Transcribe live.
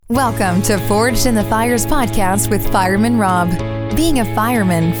Welcome to Forged in the Fires podcast with Fireman Rob. Being a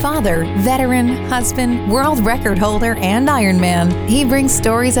fireman, father, veteran, husband, world record holder, and Ironman, he brings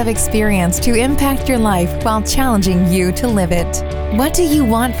stories of experience to impact your life while challenging you to live it. What do you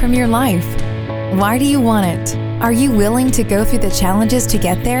want from your life? Why do you want it? Are you willing to go through the challenges to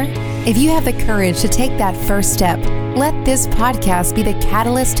get there? If you have the courage to take that first step, let this podcast be the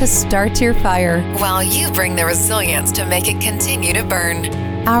catalyst to start your fire, while you bring the resilience to make it continue to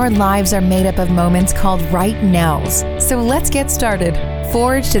burn. Our lives are made up of moments called right nows. So let's get started.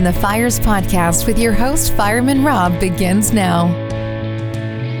 Forged in the Fires podcast with your host, Fireman Rob, begins now.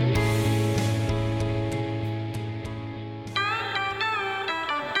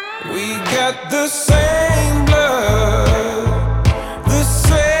 We got the same blood,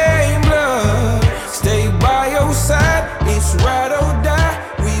 stay by your side, it's ride or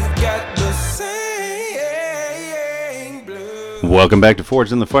die, we've got the same blood. Welcome back to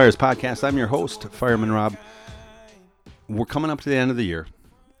Forged in the Fires podcast. I'm your host, Fireman Rob. We're coming up to the end of the year,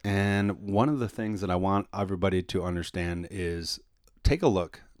 and one of the things that I want everybody to understand is take a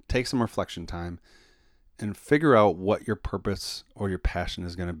look, take some reflection time, and figure out what your purpose or your passion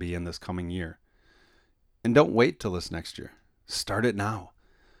is going to be in this coming year. And don't wait till this next year. Start it now.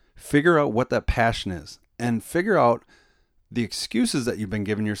 Figure out what that passion is, and figure out the excuses that you've been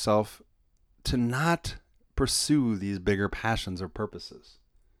giving yourself to not pursue these bigger passions or purposes.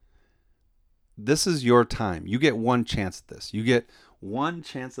 This is your time. You get one chance at this. You get one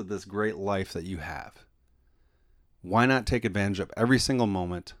chance at this great life that you have. Why not take advantage of every single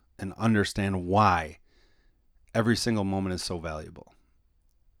moment and understand why every single moment is so valuable?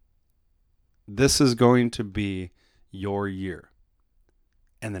 This is going to be your year,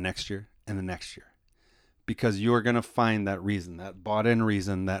 and the next year, and the next year, because you are going to find that reason, that bought-in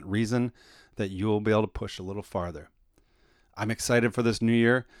reason, that reason that you will be able to push a little farther. I'm excited for this new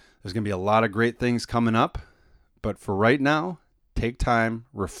year. There's going to be a lot of great things coming up, but for right now, take time,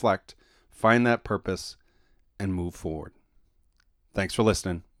 reflect, find that purpose, and move forward. Thanks for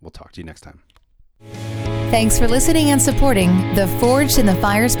listening. We'll talk to you next time. Thanks for listening and supporting the Forged in the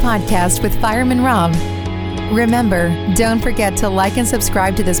Fires podcast with Fireman Rob. Remember, don't forget to like and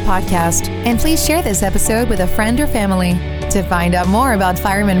subscribe to this podcast, and please share this episode with a friend or family. To find out more about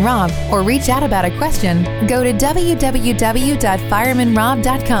Fireman Rob or reach out about a question, go to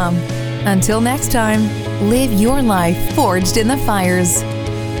www.firemanrob.com. Until next time, live your life forged in the fires.